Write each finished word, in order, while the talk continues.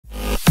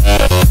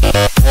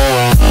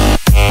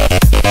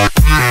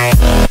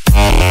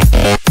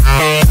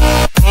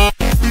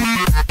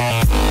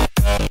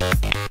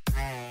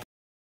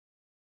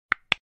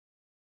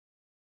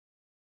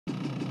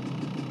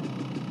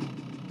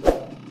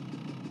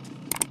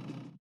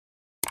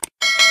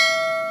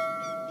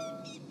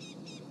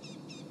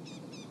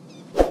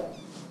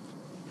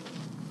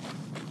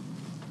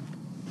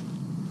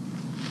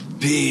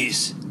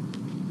peace.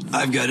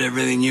 I've got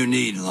everything you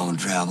need, lone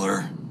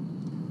traveler.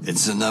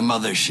 It's in the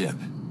mothership.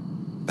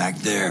 Back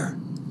there.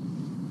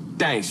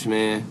 Thanks,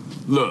 man.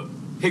 Look,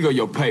 here go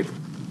your paper.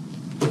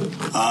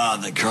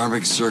 The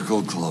karmic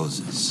circle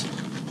closes.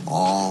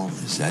 All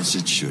is as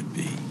it should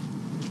be.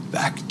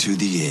 Back to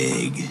the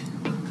egg.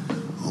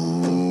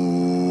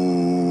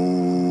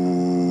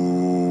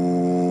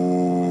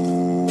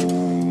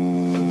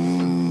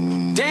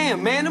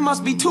 Damn, man, there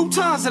must be 2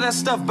 tons of that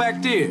stuff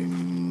back there.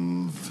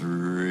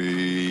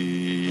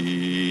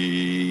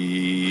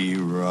 3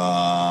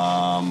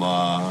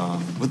 Rama.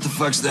 What the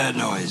fuck's that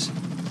noise?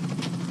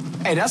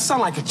 Hey, that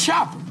sound like a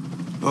chopper.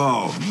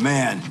 Oh,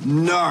 man.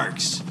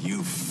 Narcs,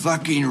 you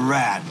fucking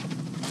rat.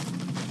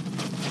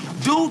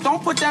 Dude,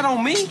 don't put that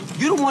on me.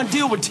 You the one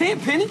deal with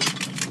Tenpenny.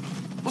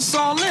 What's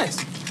all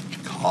this?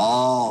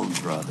 Calm,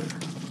 brother.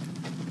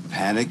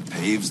 Panic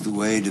paves the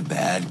way to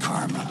bad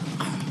karma.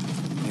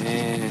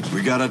 Man.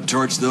 We gotta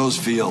torch those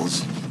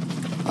fields.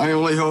 I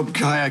only hope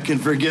Kaya can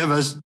forgive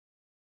us.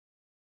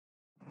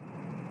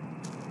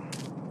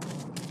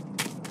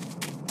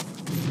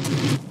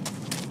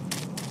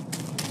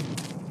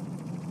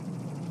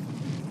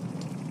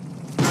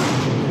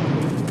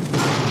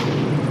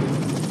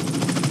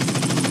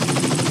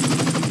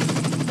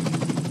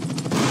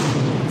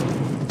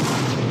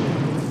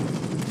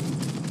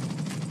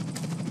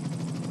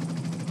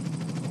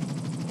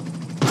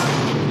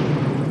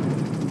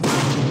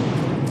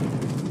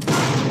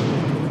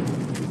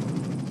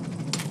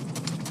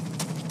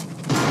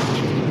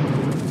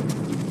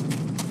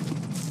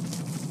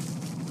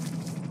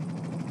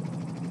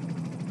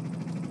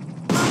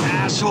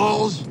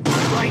 Assholes!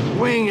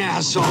 Right-wing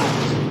assholes!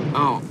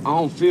 I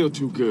don't feel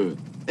too good.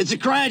 It's a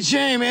crying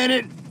shame, ain't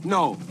it?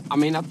 No, I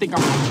mean, I think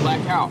I'm gonna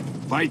black out.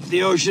 Fight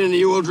the ocean and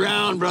you will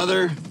drown,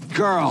 brother.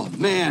 Carl,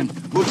 man,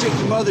 we'll take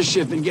the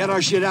mothership and get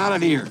our shit out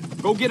of here.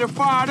 Go get her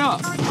fired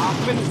up.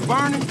 I'll finish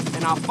burning,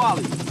 and I'll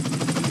follow you.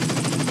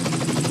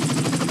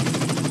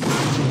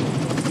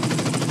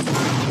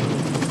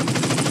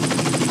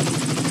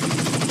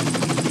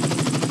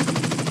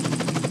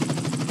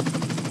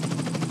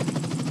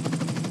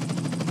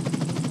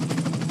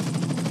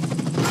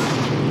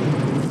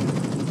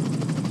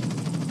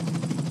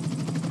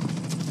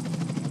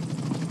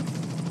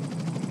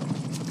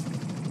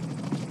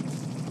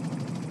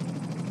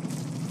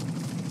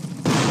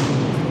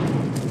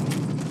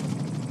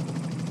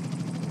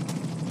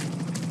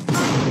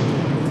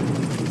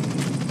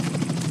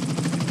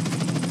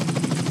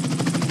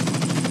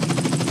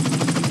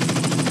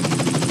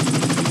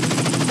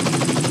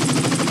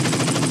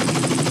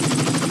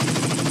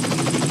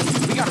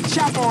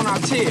 Chopper on our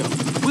tail.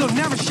 We'll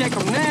never shake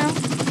them now.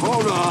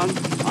 Hold on.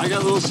 I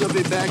got a little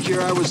something back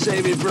here I was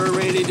saving for a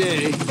rainy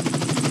day.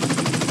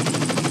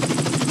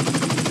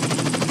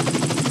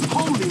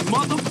 Holy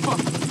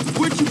motherfucker.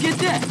 Where'd you get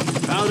that?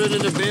 Found it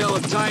in a bale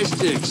of tie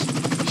sticks.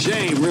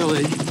 Shame,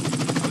 really.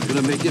 I was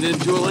gonna make it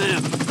into a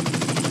lamp.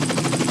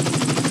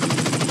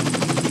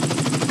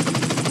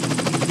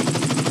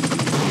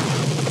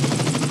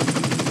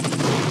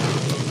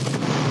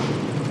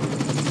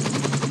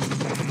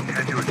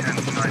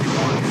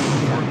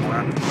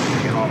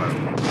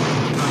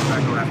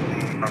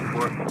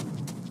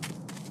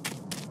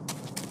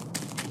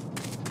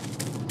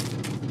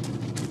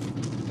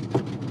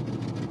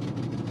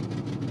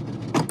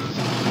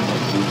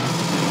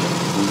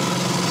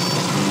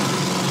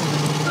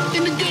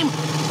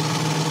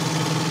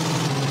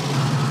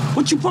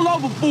 What you pull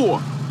over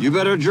for? You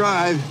better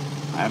drive.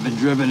 I haven't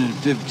driven in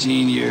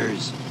 15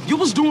 years. You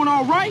was doing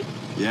all right?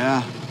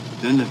 Yeah,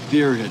 then the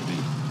fear hit me.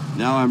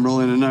 Now I'm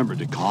rolling a number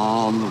to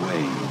calm the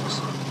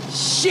waves.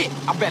 Shit,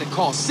 I better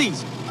call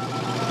Caesar.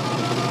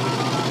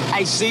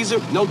 Hey,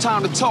 Caesar, no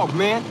time to talk,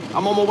 man.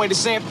 I'm on my way to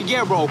San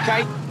Fierro,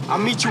 okay? I'll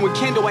meet you and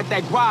Kendall at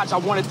that garage I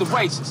won at the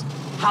races.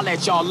 Holla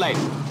at y'all later.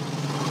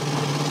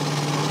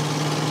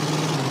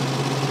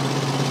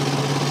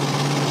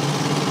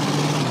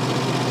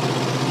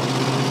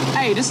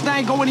 Hey, this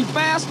thing go any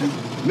faster?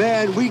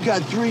 Man, we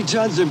got 3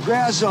 tons of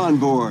grass on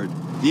board.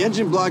 The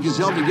engine block is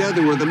held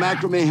together with a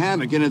macrame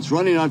hammock, and it's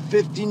running on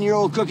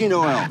 15-year-old cooking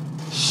oil.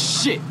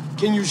 Shit,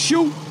 can you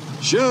shoot?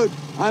 Shoot,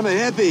 I'm a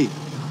hippie.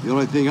 The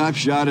only thing I've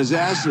shot is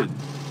acid.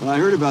 When I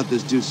heard about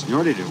this dude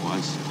snorted it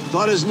once,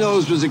 thought his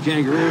nose was a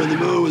kangaroo and the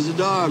moon was a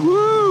dog.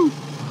 Woo!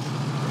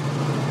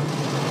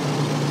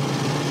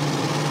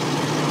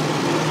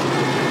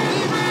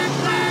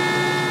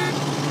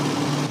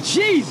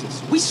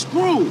 Jesus, we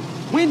screwed.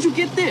 When'd you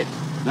get this?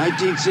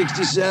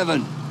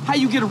 1967. How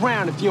you get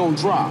around if you don't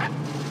drive?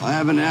 I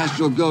have an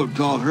astral goat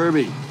called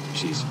Herbie.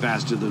 She's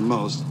faster than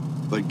most,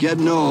 but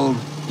getting old.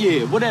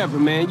 Yeah, whatever,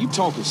 man. You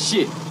talking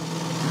shit.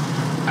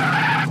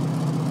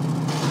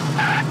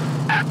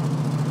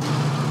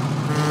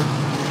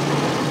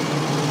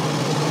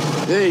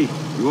 Hey,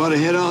 you want to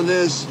hit on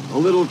this? A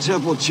little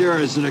temple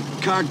cherries and a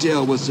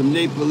cocktail with some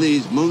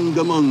Nepalese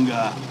munga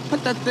munga.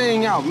 Put that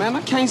thing out, man.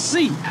 I can't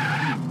see.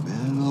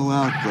 Mellow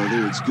out,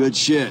 brother. It's good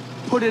shit.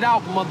 Put it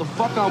out,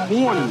 motherfucker. I'm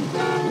warning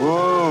you.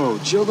 Whoa,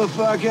 chill the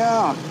fuck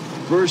out.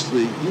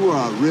 Firstly, you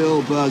are a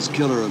real buzz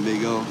killer,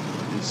 amigo.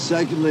 And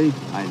secondly,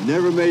 I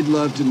never made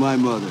love to my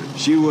mother.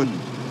 She wouldn't.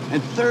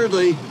 And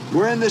thirdly,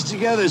 we're in this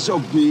together, so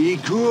be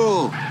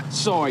cool.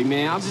 Sorry,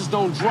 man. I just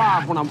don't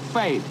drive when I'm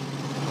faded.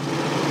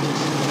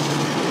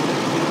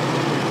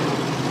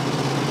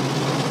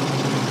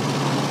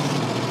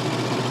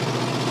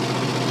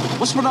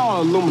 What's with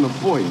all the aluminum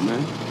foil,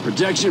 man?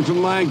 Protection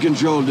from mind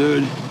control,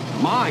 dude.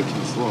 Mind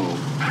control?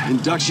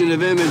 Induction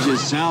of images,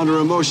 sound, or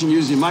emotion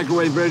using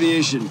microwave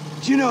radiation.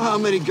 Do you know how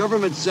many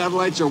government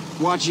satellites are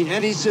watching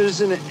any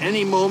citizen at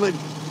any moment?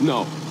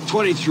 No.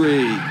 23.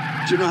 Do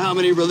you know how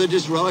many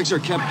religious relics are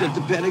kept at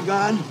the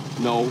Pentagon?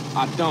 No,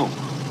 I don't.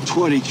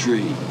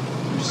 23.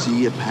 You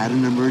see a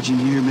pattern emerging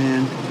here,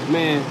 man?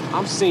 Man,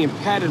 I'm seeing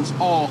patterns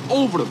all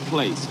over the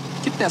place.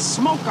 Get that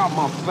smoke out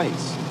my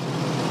face.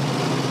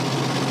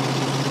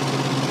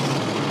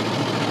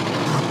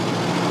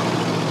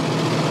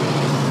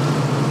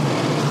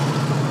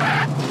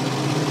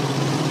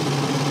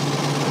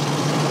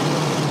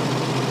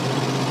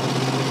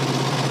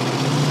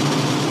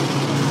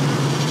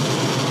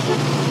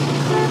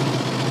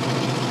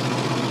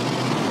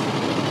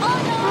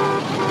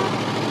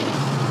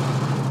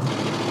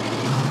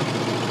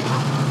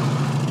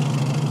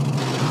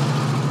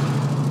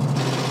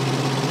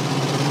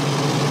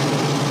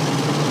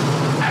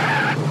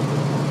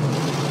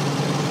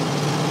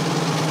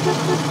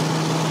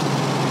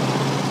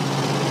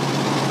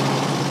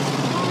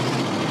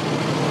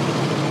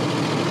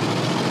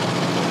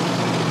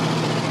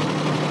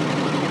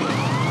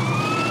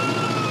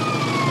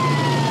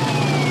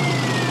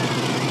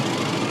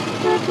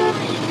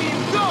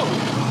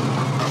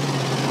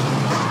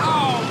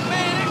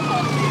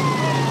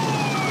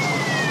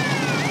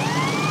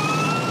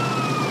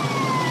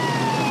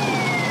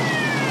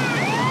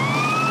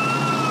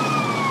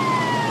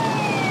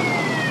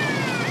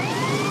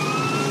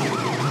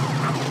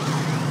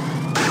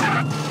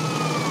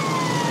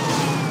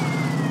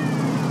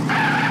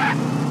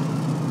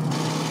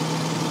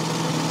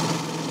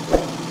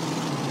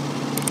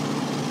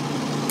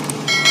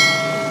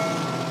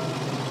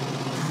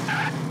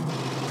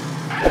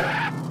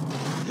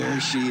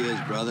 She is,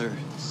 brother.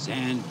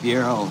 San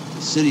Fierro,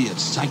 the city of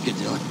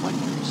psychedelic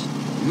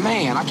wonders.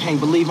 Man, I can't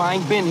believe I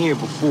ain't been here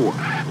before.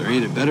 There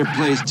ain't a better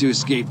place to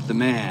escape the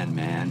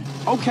man.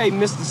 Okay,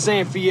 Mr.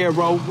 San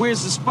Fierro,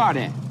 where's the spot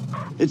at?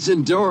 It's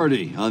in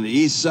Doherty, on the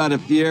east side of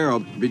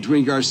Fierro,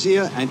 between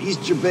Garcia and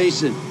Easter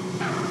Basin.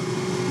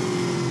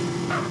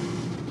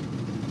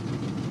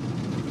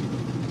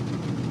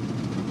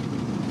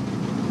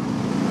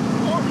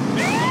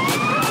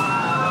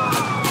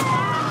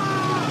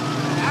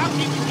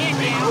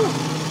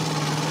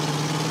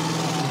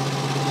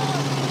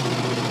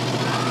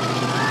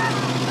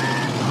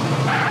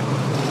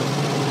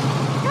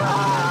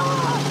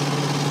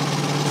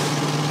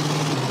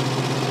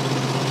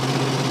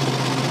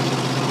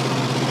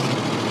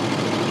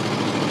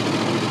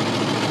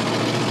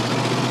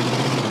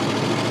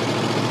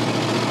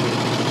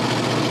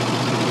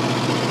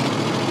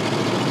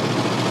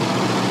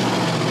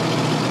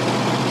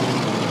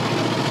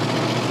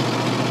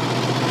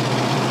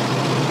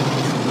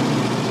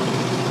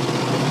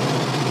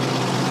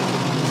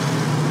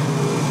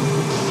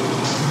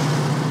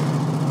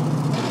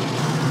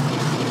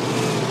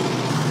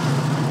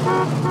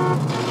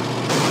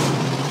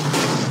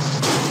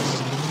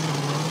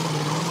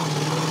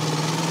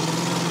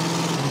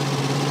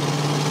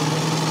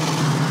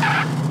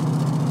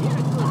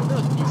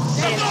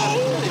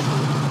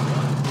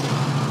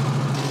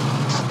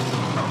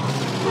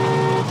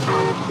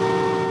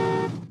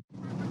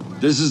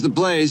 This is the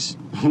place.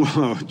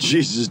 Whoa,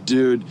 Jesus,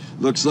 dude.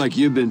 Looks like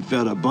you've been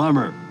fed a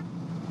bummer.